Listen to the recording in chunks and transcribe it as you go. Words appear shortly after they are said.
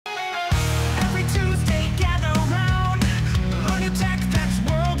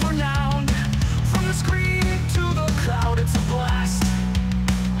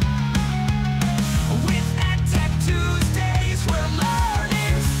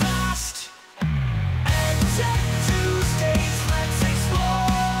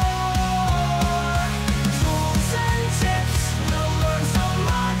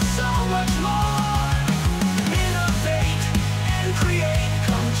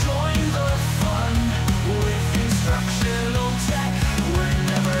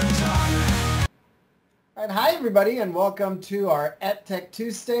Hi everybody and welcome to our EdTech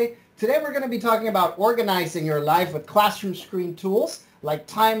Tuesday. Today we're going to be talking about organizing your life with Classroomscreen tools like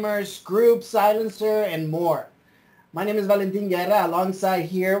timers, groups, silencer, and more. My name is Valentin Guerra. Alongside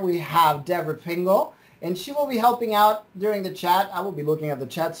here we have Deborah Pingle, and she will be helping out during the chat. I will be looking at the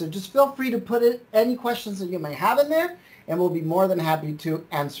chat, so just feel free to put any questions that you may have in there, and we'll be more than happy to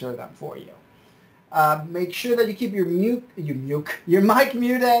answer them for you. Make sure that you keep your mic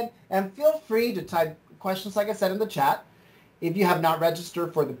muted, and feel free to type questions, like I said, in the chat. If you have not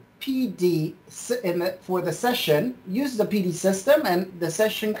registered for the PD for the session, use the PD system, and the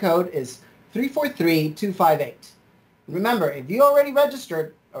session code is 343258. Remember, if you already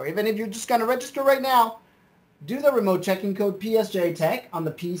registered, or even if you're just going to register right now, do the remote check-in code PSJA Tech on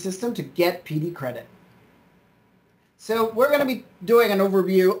the PD system to get PD credit. So we're going to be doing an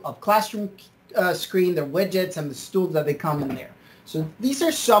overview of Classroomscreen, the widgets, and the tools that they come in there. So these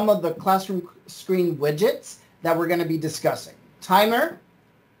are some of the Classroomscreen widgets that we're going to be discussing. Timer,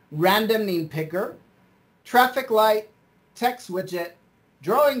 random name picker, traffic light, text widget,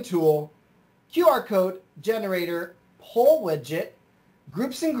 drawing tool, QR code generator, poll widget,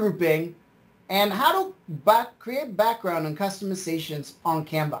 groups and grouping, and how to create background and customizations on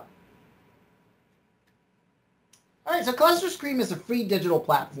Canva. All right, so Classroomscreen is a free digital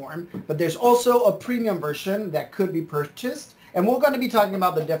platform, but there's also a premium version that could be purchased, and we're going to be talking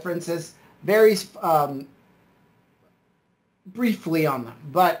about the differences very briefly on them.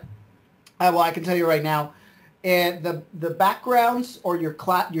 But I can tell you right now, the backgrounds or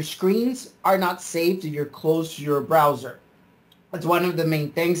your screens are not saved if you're close to your browser. That's one of the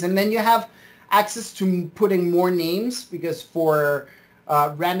main things. And then you have access to putting more names, because for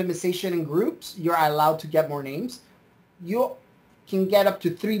randomization in groups, you're allowed to get more names. You can get up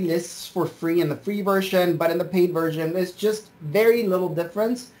to 3 lists for free in the free version, but in the paid version, there's just very little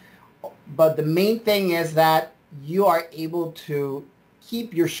difference. But the main thing is that you are able to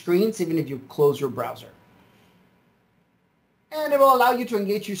keep your screens even if you close your browser. And it will allow you to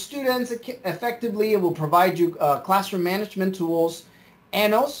engage your students effectively. It will provide you classroom management tools,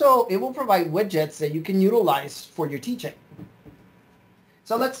 and also it will provide widgets that you can utilize for your teaching.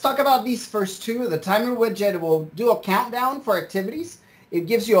 So let's talk about these first two. The timer widget will do a countdown for activities. It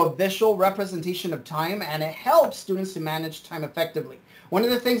gives you a visual representation of time, and it helps students to manage time effectively. One of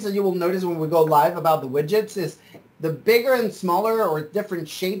the things that you will notice when we go live about the widgets is the bigger and smaller or different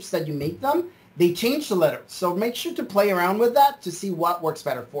shapes that you make them, they change the letters. So make sure to play around with that to see what works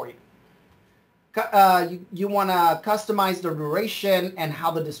better for you. You want to customize the duration and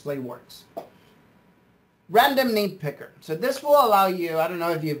how the display works. Random name picker. So this will allow you, I don't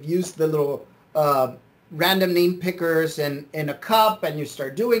know if you've used the little random name pickers in a cup and you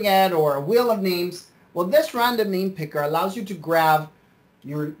start doing it, or a wheel of names. Well, this random name picker allows you to grab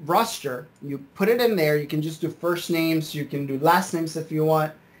your roster, you put it in there, you can just do first names, you can do last names if you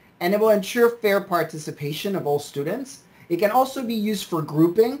want, and it will ensure fair participation of all students. It can also be used for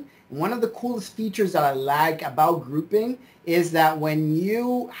grouping. One of the coolest features that I like about grouping is that when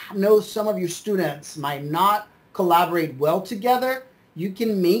you know some of your students might not collaborate well together, you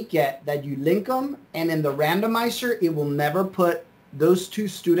can make it that you link them, and in the randomizer, it will never put those 2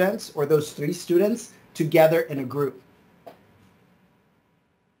 students or those 3 students together in a group.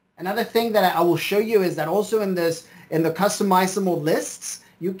 Another thing that I will show you is that also in the customizable lists,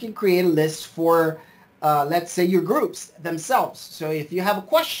 you can create a list for let's say your groups themselves. So if you have a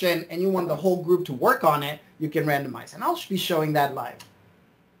question and you want the whole group to work on it, you can randomize. And I'll be showing that live.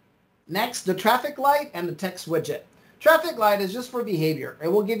 Next, the traffic light and the text widget. Traffic light is just for behavior. It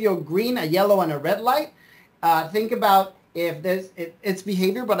will give you a green, a yellow, and a red light. Think about if it's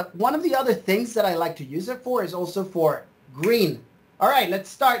behavior, but one of the other things that I like to use it for is also for green. All right, let's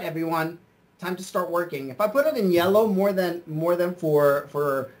start, everyone. Time to start working. If I put it in yellow more than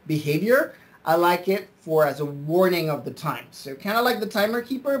for behavior, I like it for as a warning of the time. So kind of like the timer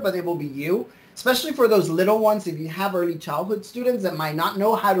keeper, but it will be you, especially for those little ones. If you have early childhood students that might not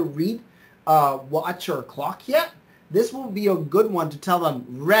know how to read watch or clock yet, this will be a good one to tell them,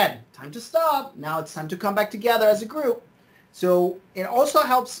 red, time to stop. Now it's time to come back together as a group. So it also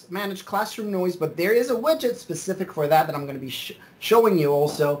helps manage classroom noise, but there is a widget specific for that I'm going to be showing you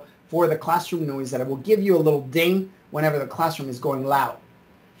also for the classroom noise, that it will give you a little ding whenever the classroom is going loud.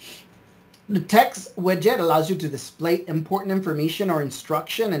 The text widget allows you to display important information or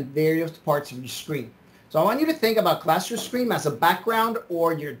instruction in various parts of your screen. So I want you to think about Classroomscreen as a background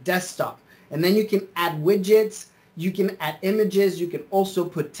or your desktop. And then you can add widgets, you can add images, you can also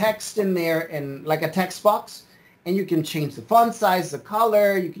put text in there in like a text box, and you can change the font size, the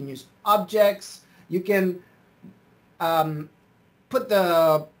color, you can use objects, you can put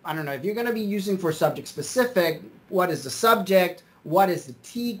the, I don't know, if you're going to be using for subject specific, what is the subject, what is the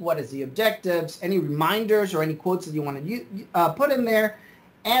TEAG, what is the objectives, any reminders or any quotes that you want to put in there.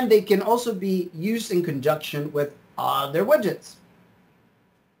 And they can also be used in conjunction with other widgets.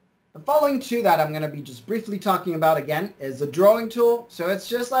 The following two that I'm going to be just briefly talking about again is the drawing tool. So it's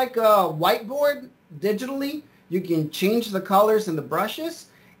just like a whiteboard digitally. You can change the colors and the brushes,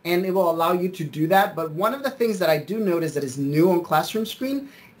 and it will allow you to do that. But one of the things that I do notice that is new on Classroomscreen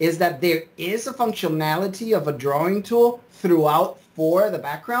is that there is a functionality of a drawing tool throughout for the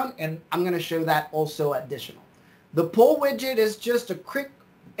background, and I'm going to show that also additional. The poll widget is just a quick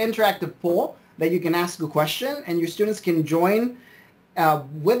interactive poll that you can ask a question, and your students can join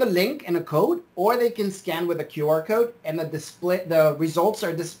with a link and a code, or they can scan with a QR code, and the results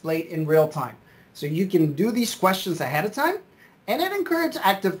are displayed in real time. So you can do these questions ahead of time, and it encourages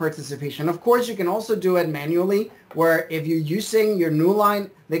active participation. Of course, you can also do it manually, where if you're using your new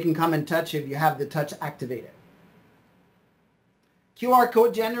line, they can come and touch if you have the touch activated. QR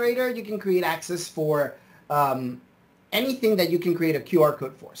code generator, you can create access for anything that you can create a QR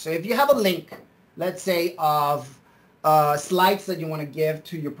code for. So if you have a link, let's say of slides that you want to give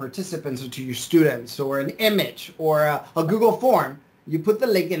to your participants or to your students, or an image or a Google form, you put the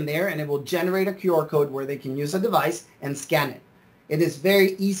link in there and it will generate a QR code where they can use a device and scan it. It is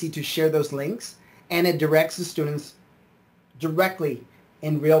very easy to share those links, and it directs the students directly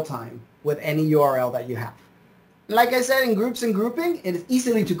in real time with any URL that you have. Like I said, in groups and grouping, it is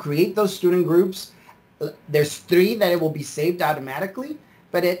easily to create those student groups. There's 3 that it will be saved automatically,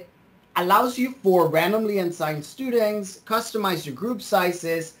 but it allows you for randomly assigned students, customize your group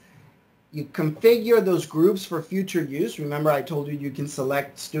sizes. You configure those groups for future use. Remember, I told you you can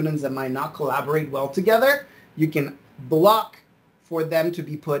select students that might not collaborate well together. You can block for them to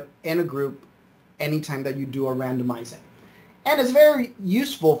be put in a group anytime that you do a randomizing. And it's very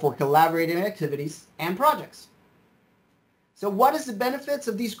useful for collaborating activities and projects. So what is the benefits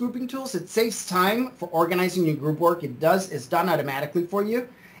of these grouping tools? It saves time for organizing your group work. It's done automatically for you.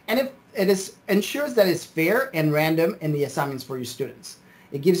 And it ensures that it's fair and random in the assignments for your students.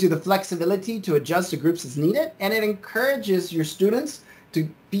 It gives you the flexibility to adjust the groups as needed, and it encourages your students to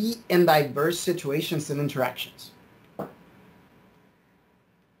be in diverse situations and interactions.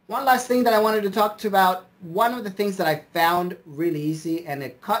 One last thing that I wanted to talk to about, one of the things that I found really easy, and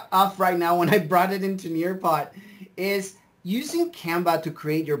it cut off right now when I brought it into Nearpod, is using Canva to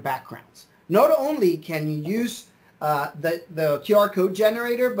create your backgrounds. Not only can you use the QR code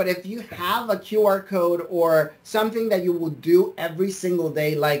generator, but if you have a QR code or something that you will do every single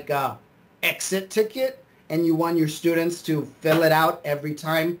day, like a exit ticket, and you want your students to fill it out every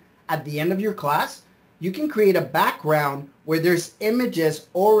time at the end of your class, you can create a background where there's images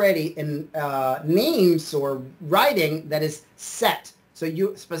already in names or writing that is set. So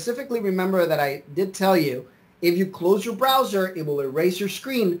you specifically remember that I did tell you, if you close your browser, it will erase your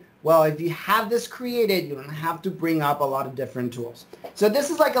screen. Well, if you have this created, you don't have to bring up a lot of different tools. So this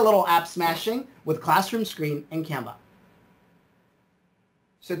is like a little app smashing with Classroomscreen and Canva.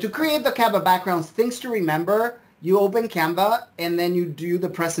 So to create the Canva backgrounds, things to remember, you open Canva and then you do the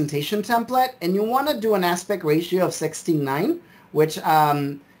presentation template, and you want to do an aspect ratio of 16:9, which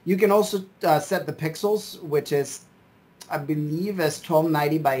you can also set the pixels, which is, I believe, is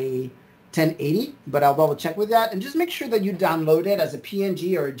 1290 by 1080, but I'll double check with that. And just make sure that you download it as a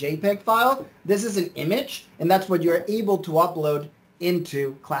PNG or a JPEG file. This is an image, and that's what you're able to upload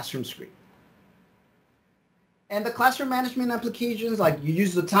into Classroomscreen. And the classroom management applications, like you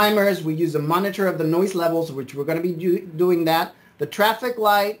use the timers, we use a monitor of the noise levels, which we're going to be doing that. The traffic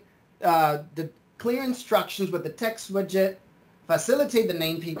light, the clear instructions with the text widget, facilitate the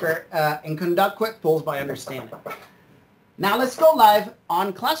name picker, and conduct quick polls by understanding. Now let's go live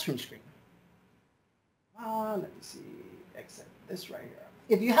on Classroomscreen. Let me see, exit this right here.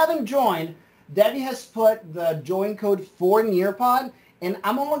 If you haven't joined, Debbie has put the join code for Nearpod, and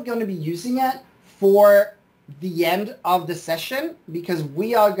I'm only going to be using it for the end of the session, because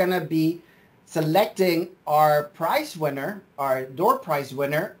we are going to be selecting our prize winner, our door prize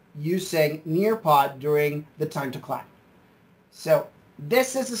winner, using Nearpod during the time to climb. So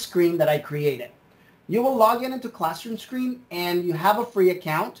this is a screen that I created. You will log into Classroomscreen, and you have a free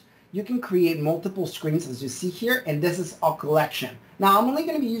account. You can create multiple screens, as you see here, and this is a collection. Now, I'm only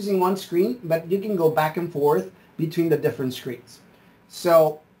going to be using one screen, but you can go back and forth between the different screens.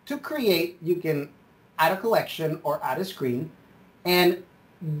 So to create, you can add a collection or add a screen, and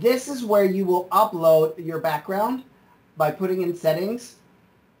this is where you will upload your background by putting in settings.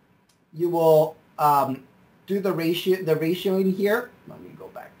 You will do the ratio in here. Let me go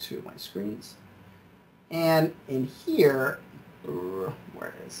back to my screens. And in here,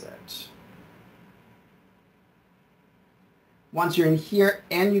 Where is it? Once you're in here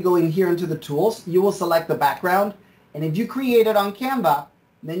and you go in here into the tools, you will select the background. And if you create it on Canva,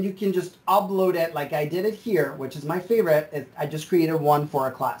 then you can just upload it like I did it here, which is my favorite. I just created one for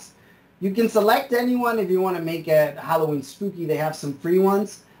a class. You can select anyone if you want to make it Halloween spooky. They have some free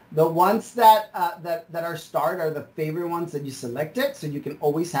ones. The ones that are starred are the favorite ones that you selected, so you can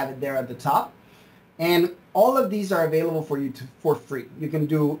always have it there at the top. And all of these are available for you for free. You can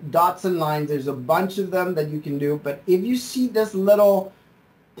do dots and lines. There's a bunch of them that you can do. But if you see this little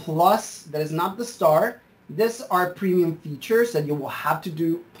plus that is not the star, these are premium features that you will have to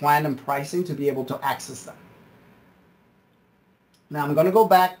do plan and pricing to be able to access them. Now I'm going to go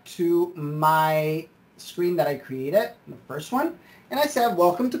back to my screen that I created, the first one, and I said,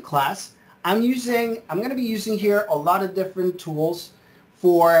 welcome to class. I'm going to be using here a lot of different tools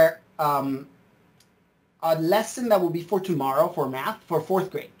for a lesson that will be for tomorrow for math for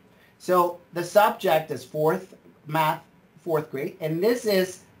 4th grade. So the subject is math 4th grade, and this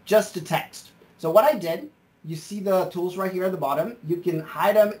is just a text. So what I did, you see the tools right here at the bottom. You can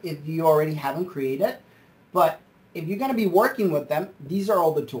hide them if you already have them created, but if you're going to be working with them, these are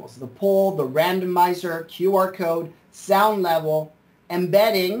all the tools. The poll, the randomizer, QR code, sound level,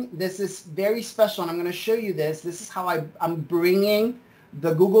 embedding. This is very special, and I'm going to show you this. This is how I'm bringing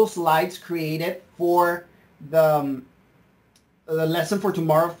the Google Slides created for the lesson for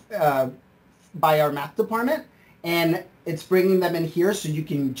tomorrow by our math department. And it's bringing them in here so you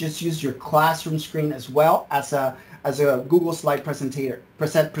can just use your classroom screen as well as a Google Slide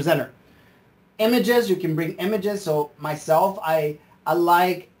presenter. Images, you can bring images. So myself, I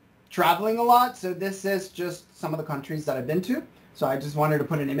like traveling a lot. So this is just some of the countries that I've been to. So I just wanted to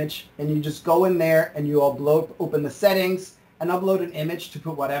put an image, and you just go in there and you open the settings and upload an image to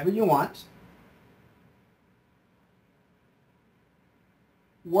put whatever you want.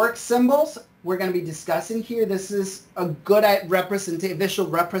 Work symbols, we're going to be discussing here. This is a good visual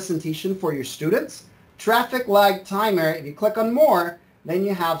representation for your students. Traffic light timer, if you click on more, then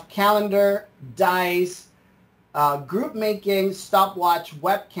you have calendar, dice, group making, stopwatch,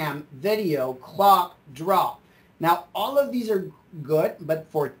 webcam, video, clock, draw. Now, all of these are good, but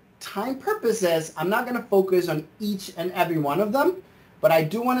for time purposes, I'm not going to focus on each and every one of them. But I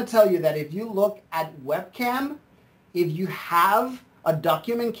do want to tell you that if you look at webcam, if you have a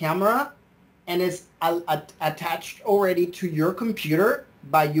document camera and it's attached already to your computer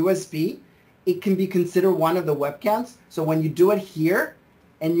by USB, it can be considered one of the webcams. So when you do it here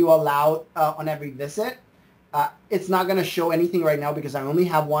and you allow on every visit, it's not going to show anything right now because I only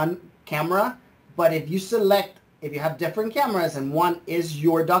have one camera. But if you have different cameras and one is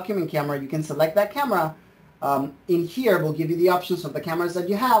your document camera, you can select that camera. In here, we'll give you the options of the cameras that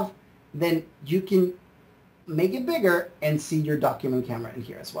you have. Then you can make it bigger and see your document camera in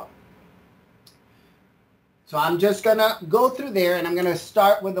here as well. So I'm just going to go through there, and I'm going to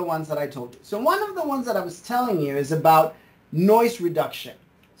start with the ones that I told you. So one of the ones that I was telling you is about noise reduction.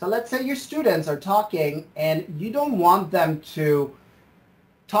 So let's say your students are talking and you don't want them to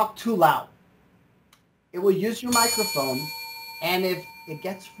talk too loud. It will use your microphone, and if it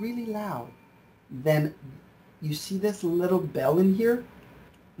gets really loud, then you see this little bell in here.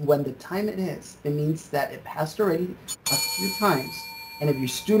 When the time it is, it means that it passed already a few times. And if your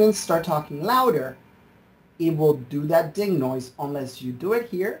students start talking louder, it will do that ding noise unless you do it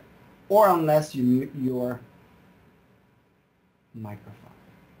here or unless you mute your microphone.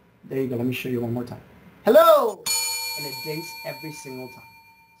 There you go. Let me show you one more time. Hello! And it dings every single time.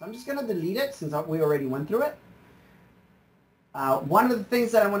 So I'm just going to delete it since we already went through it. One of the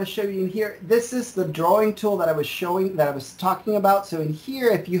things that I want to show you in here, this is the drawing tool that I was talking about. So in here,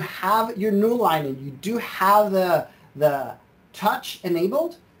 if you have your new line and you do have the touch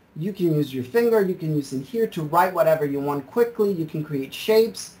enabled, you can use your finger, you can use in here to write whatever you want quickly. You can create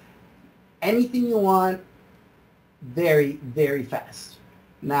shapes, anything you want, very, very fast.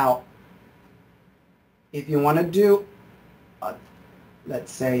 Now, if you want to do,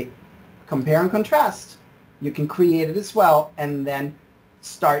 let's say, compare and contrast, you can create it as well and then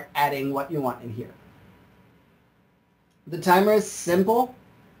start adding what you want in here. The timer is simple.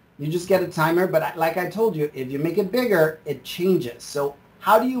 You just get a timer, but like I told you, if you make it bigger, it changes. So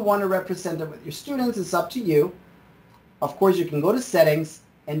how do you want to represent it with your students? It's up to you. Of course, you can go to settings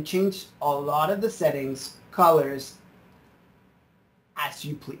and change a lot of the settings, colors, as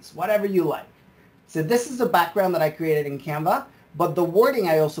you please, whatever you like. So this is the background that I created in Canva. But the wording,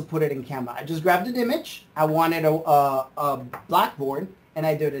 I also put it in Canva. I just grabbed an image. I wanted a blackboard, and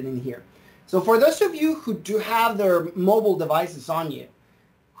I did it in here. So for those of you who do have their mobile devices on you,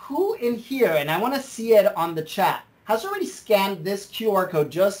 who in here, and I want to see it on the chat, has already scanned this QR code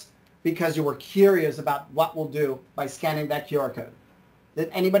just because you were curious about what we'll do by scanning that QR code. Did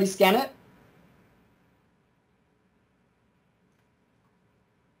anybody scan it?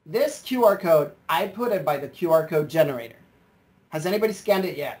 This QR code, I put it by the QR code generator. Has anybody scanned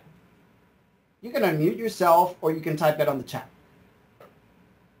it yet? You can unmute yourself or you can type it on the chat.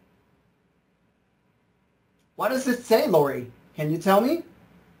 What does it say, Lori? Can you tell me?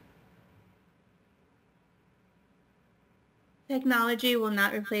 Technology will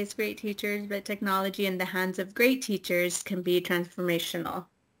not replace great teachers, but technology in the hands of great teachers can be transformational.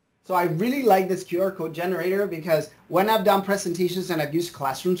 So I really like this QR code generator because when I've done presentations and I've used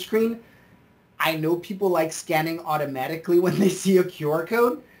Classroomscreen, I know people like scanning automatically when they see a QR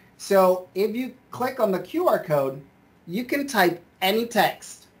code. So if you click on the QR code, you can type any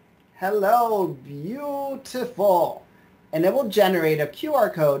text. Hello, beautiful. And it will generate a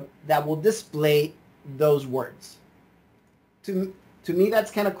QR code that will display those words. To me, that's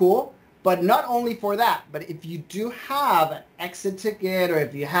kind of cool. But not only for that, but if you do have an exit ticket or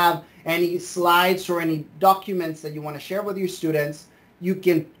if you have any slides or any documents that you want to share with your students, you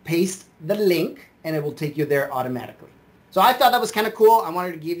can paste the link and it will take you there automatically. So I thought that was kind of cool. I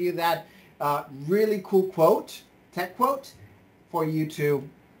wanted to give you that really cool quote, tech quote, for you to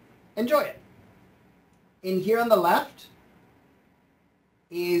enjoy it. In here on the left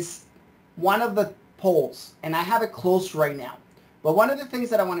is one of the polls, and I have it closed right now. But one of the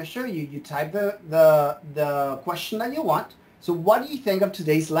things that I want to show you, you type the question that you want. So what do you think of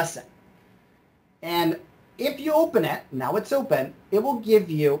today's lesson? And if you open it, now it's open, it will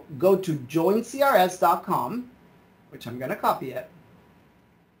give you, go to joincrs.com, which I'm going to copy it,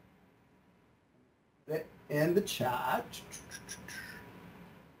 put it in the chat.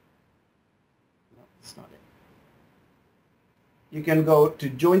 No, that's not it. You can go to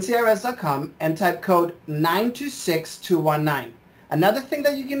joincrs.com and type code 926219. Another thing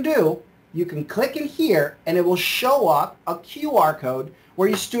that you can do, you can click in here and it will show up a QR code where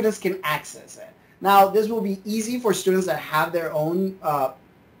your students can access it. Now, this will be easy for students that have their own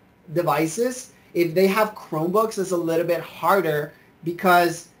devices. If they have Chromebooks, it's a little bit harder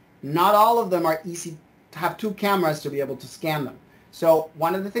because not all of them are easy to have two cameras to be able to scan them. So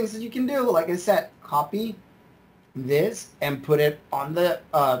one of the things that you can do, like I said, copy this and put it on the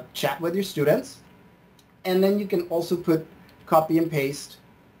chat with your students. And then you can also put copy and paste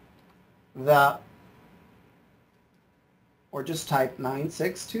or just type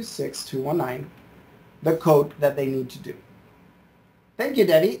 9626219, the code that they need to do. Thank you,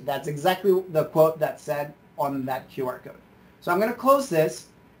 Debbie. That's exactly the quote that said on that QR code. So I'm going to close this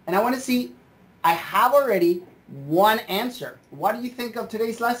and I want to see, I have already one answer. What do you think of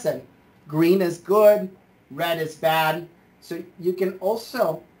today's lesson? Green is good, red is bad. So you can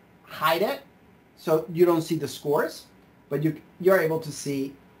also hide it so you don't see the scores, but you're able to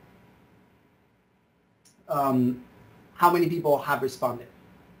see how many people have responded.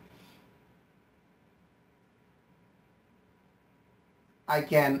 I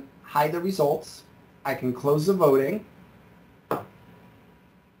can hide the results. I can close the voting.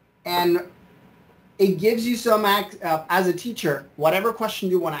 And it gives you some, as a teacher, whatever question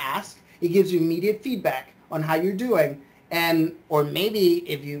you want to ask, it gives you immediate feedback on how you're doing. And, or maybe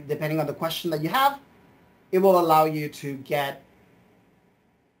if you, depending on the question that you have, it will allow you to get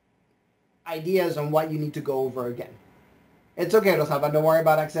ideas on what you need to go over again. It's okay, Rosalba, don't worry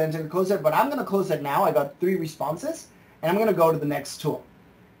about accidentally close it, but I'm going to close it now. I got 3 responses, and I'm going to go to the next tool.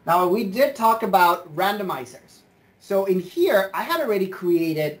 Now, we did talk about randomizers. So in here, I had already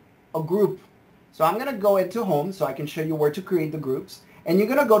created a group. So I'm going to go into Home so I can show you where to create the groups. And you're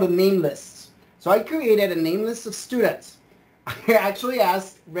going to go to Name Lists. So I created a name list of students. I actually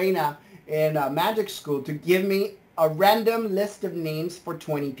asked Reina in Magic School to give me a random list of names for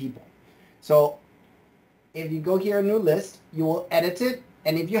 20 people. So if you go here, New List, you will edit it.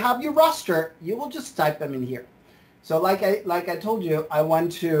 And if you have your roster, you will just type them in here. So like I told you, I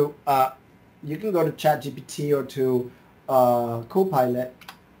want to, you can go to ChatGPT or to Copilot.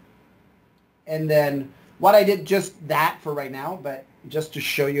 And then what I did, just that for right now, but just to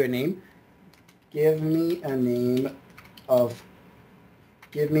show you a name, give me a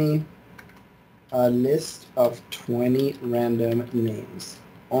list of 20 random names,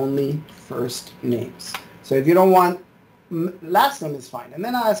 only first names. So if you don't want last name, is fine. And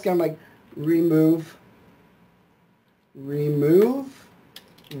then I ask him like, remove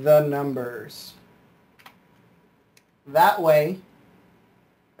the numbers. That way,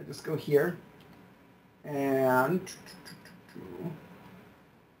 I just go here and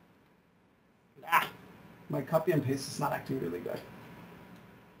my copy and paste is not acting really good.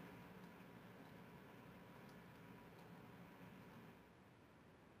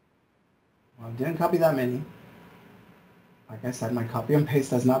 didn't copy that many. Like I said, my copy and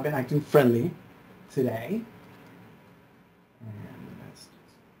paste has not been acting friendly today.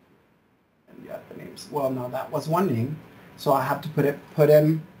 And you got the names. Well, no, that was one name. So I have to put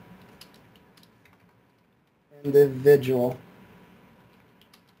in individual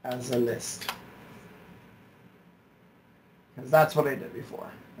as a list. Because that's what I did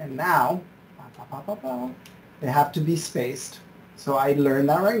before. And now, they have to be spaced. So I learned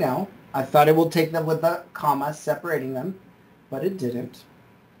that right now. I thought it would take them with the commas separating them, but it didn't.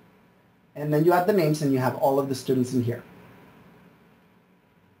 And then you have the names and you have all of the students in here.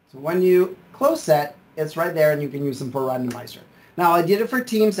 So when you close set, it's right there and you can use them for randomizer. Now I did it for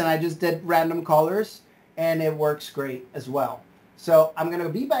teams and I just did random colors and it works great as well. So I'm going to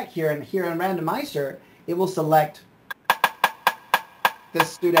be back here and here in randomizer, it will select the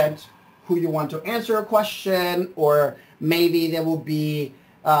student who you want to answer a question, or maybe there will be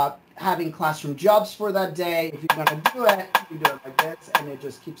having classroom jobs for that day. If you're going to do it, you do it like this, and it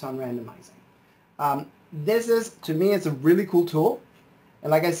just keeps on randomizing. This is, to me, it's a really cool tool.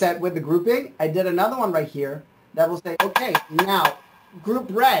 And like I said, with the grouping, I did another one right here that will say, okay, now, group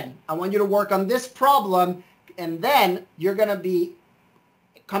red, I want you to work on this problem, and then you're going to be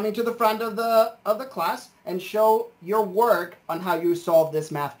coming to the front of the class and show your work on how you solve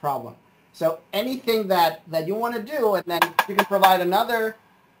this math problem. So anything that you want to do, and then you can provide another,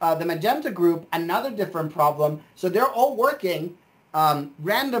 the magenta group, another different problem. So they're all working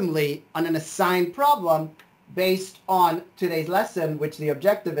randomly on an assigned problem based on today's lesson, which the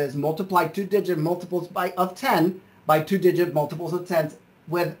objective is multiply 2-digit multiples of 10 by 2-digit multiples of 10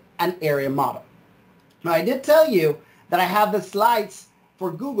 with an area model. Now I did tell you that I have the slides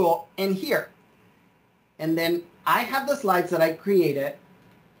for Google in here. And then I have the slides that I created,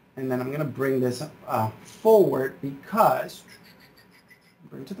 and then I'm going to bring this forward because,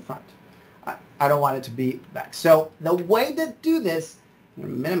 bring it to the front. I don't want it to be back. So the way to do this, I'm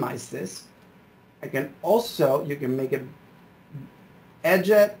going to minimize this. I can also, you can make it edge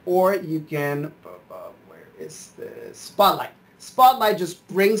it, or you can, where is the Spotlight? Spotlight just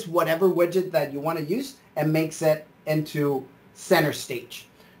brings whatever widget that you want to use and makes it into center stage.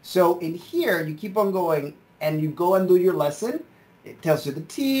 So in here, you keep on going and you go and do your lesson. It tells you the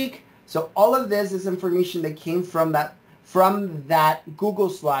TEAG. So all of this is information that came from that Google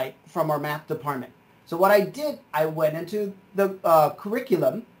slide from our math department. So what I did, I went into the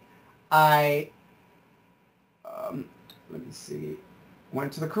curriculum. Let me see,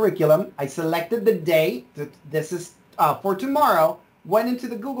 went to the curriculum. I selected the day that this is for tomorrow, went into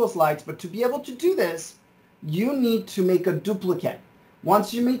the Google Slides. But to be able to do this, you need to make a duplicate.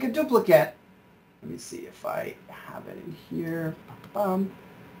 Once you make a duplicate, let me see if I have it in here.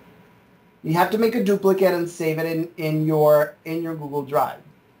 You have to make a duplicate and save it in your Google Drive.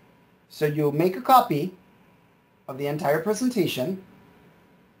 So you'll make a copy of the entire presentation.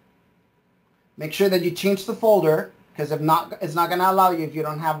 Make sure that you change the folder, because if not, it's not going to allow you if you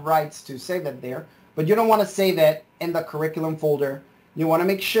don't have rights to save it there. But you don't want to save it in the curriculum folder. You want to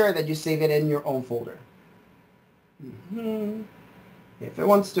make sure that you save it in your own folder. If it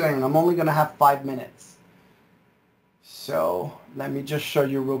wants to, and I'm only going to have 5 minutes. So let me just show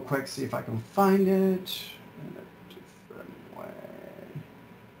you real quick, see if I can find it in a different way.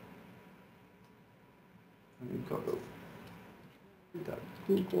 Let me go to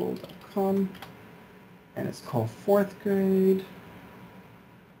google.com, and it's called 4th grade.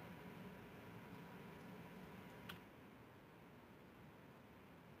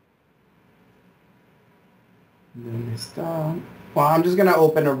 Then this down. Well, I'm just going to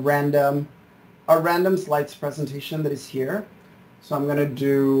open a random slides presentation that is here. So I'm going to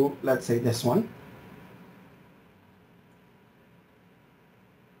do, let's say, this one.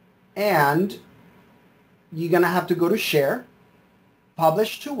 And you're going to have to go to share,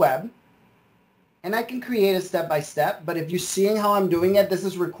 publish to web, and I can create a step-by-step. But if you're seeing how I'm doing it, this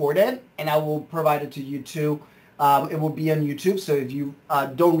is recorded, and I will provide it to you too. It will be on YouTube, so if you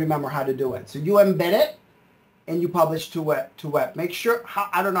don't remember how to do it. So you embed it, and you publish to web. Make sure,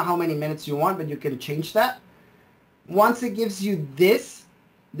 I don't know how many minutes you want, but you can change that. Once it gives you this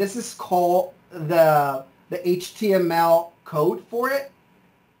is called the HTML code for it,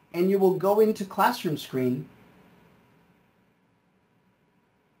 and you will go into Classroomscreen,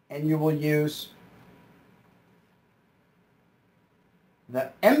 and you will use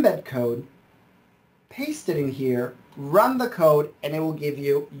the embed code, paste it in here, run the code, and it will give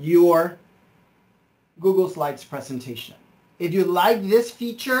you your Google Slides presentation. If you like this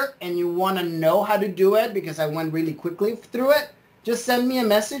feature and you want to know how to do it, because I went really quickly through it, just send me a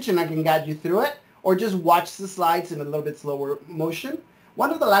message and I can guide you through it, or just watch the slides in a little bit slower motion.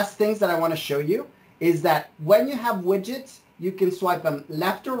 One of the last things that I want to show you is that when you have widgets, you can swipe them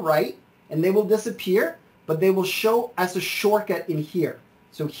left or right and they will disappear, but they will show as a shortcut in here.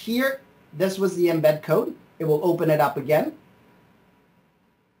 So here, this was the embed code. It will open it up again.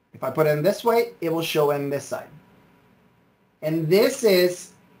 If I put it in this way, it will show in this side. And this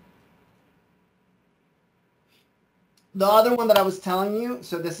is the other one that I was telling you.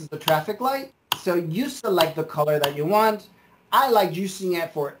 So this is the traffic light. So you select the color that you want. I like using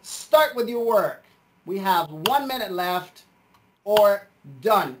it for start with your work. We have 1 minute left, or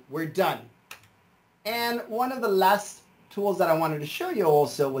done. We're done. And one of the last tools that I wanted to show you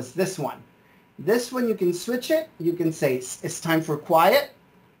also was this one. This one, you can switch it. You can say it's time for quiet.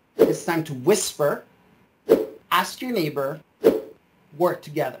 It's time to whisper. Ask your neighbor. Work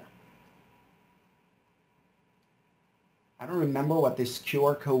together. I don't remember what this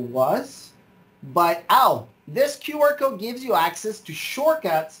QR code was, but this QR code gives you access to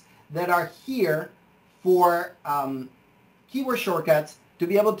shortcuts that are here for keyword shortcuts to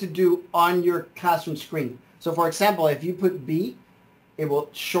be able to do on your classroom screen. So for example, if you put B, it will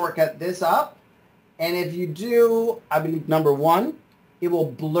shortcut this up. And if you do, I believe, number 1, it will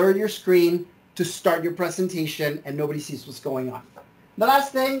blur your screen to start your presentation and nobody sees what's going on. The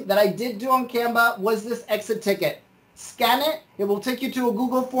last thing that I did do on Canva was this exit ticket. Scan it. It will take you to a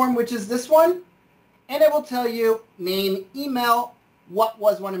Google form, which is this one. And it will tell you name, email, what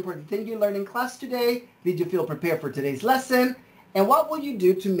was one important thing you learned in class today? Did you feel prepared for today's lesson? And what will you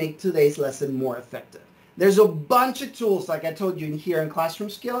do to make today's lesson more effective? There's a bunch of tools, like I told you in here in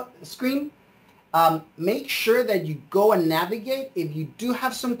Classroomscreen. Make sure that you go and navigate. If you do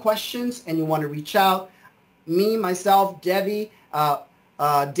have some questions and you want to reach out, me, myself, Debbie,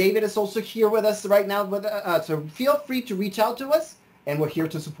 David is also here with us right now. So feel free to reach out to us, and we're here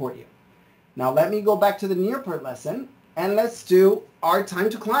to support you. Now let me go back to the near part lesson, and let's do our time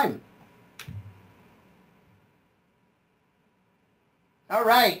to climb. All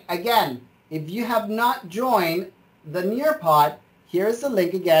right, again, if you have not joined the Nearpod, here's the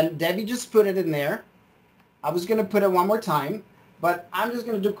link again. Debbie just put it in there. I was going to put it one more time, but I'm just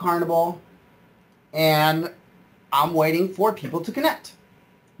going to do Carnival, and I'm waiting for people to connect.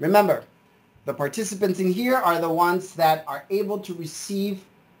 Remember, the participants in here are the ones that are able to receive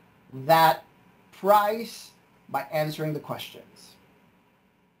that prize by answering the questions.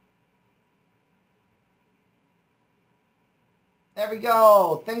 There we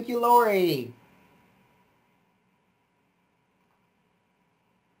go. Thank you, Lori.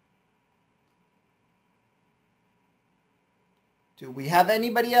 Do we have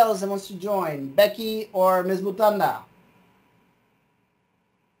anybody else that wants to join? Becky or Ms. Mutanda?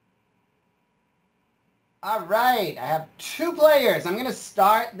 All right, I have 2 players. I'm going to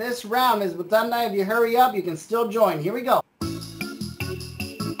start this round. Ms. Mutanda, if you hurry up, you can still join. Here we go.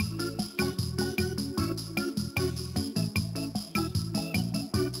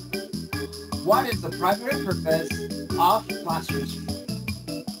 What is the primary purpose of Classroomscreen?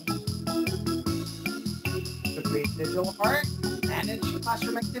 To create digital art, manage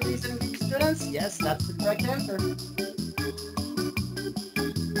classroom activities and engage students? Yes, that's the correct answer.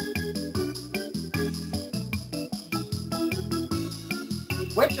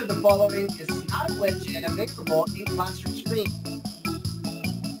 Which of the following is not a widget available in Classroomscreen?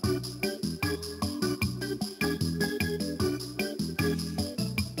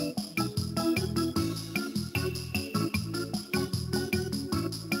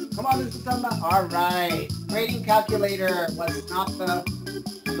 Come on, Mr. Tamba. All right. Grading calculator was not the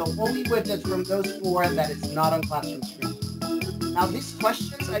only widget from those 4 that is not on Classroomscreen. Now, these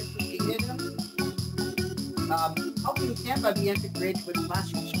questions I created how can Canva be integrated with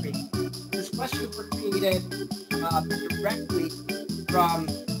Classroomscreen? These questions were created directly from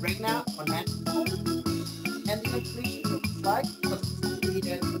Reina on Magical, and the information of the slide was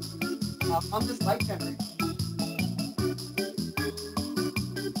created on the slide generator.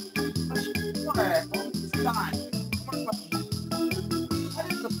 Almost done. More questions. What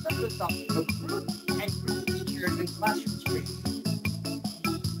is the purpose of the group and group features in Classroomscreen?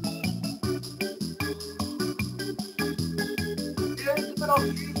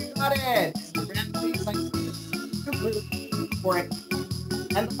 You got it. It's the randomly assigned to group for it.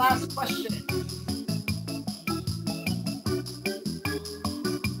 And the last question.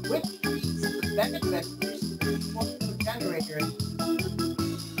 Which is the benefit of the generator?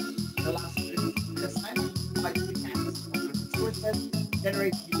 The last assignment, like we can sources,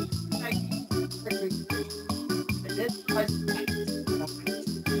 generate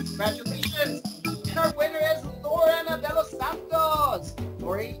congratulations! And our winner is Lorena de los Santos.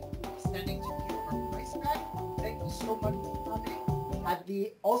 Lori, sending to you our prize pack. Thank you so much for coming.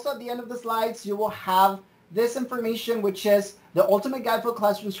 Also at the end of the slides, you will have this information, which is the ultimate guide for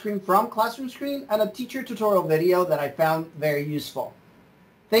Classroomscreen from Classroomscreen and a teacher tutorial video that I found very useful.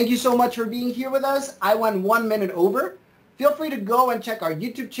 Thank you so much for being here with us. I went 1 minute over. Feel free to go and check our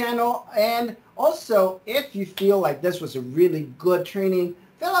YouTube channel. And also, if you feel like this was a really good training,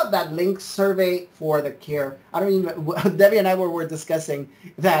 fill out that link survey for the CARE. I don't even, Debbie and I were discussing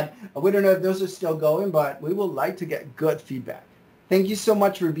that. We don't know if those are still going, but we would like to get good feedback. Thank you so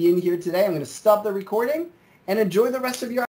much for being here today. I'm going to stop the recording and enjoy the rest of your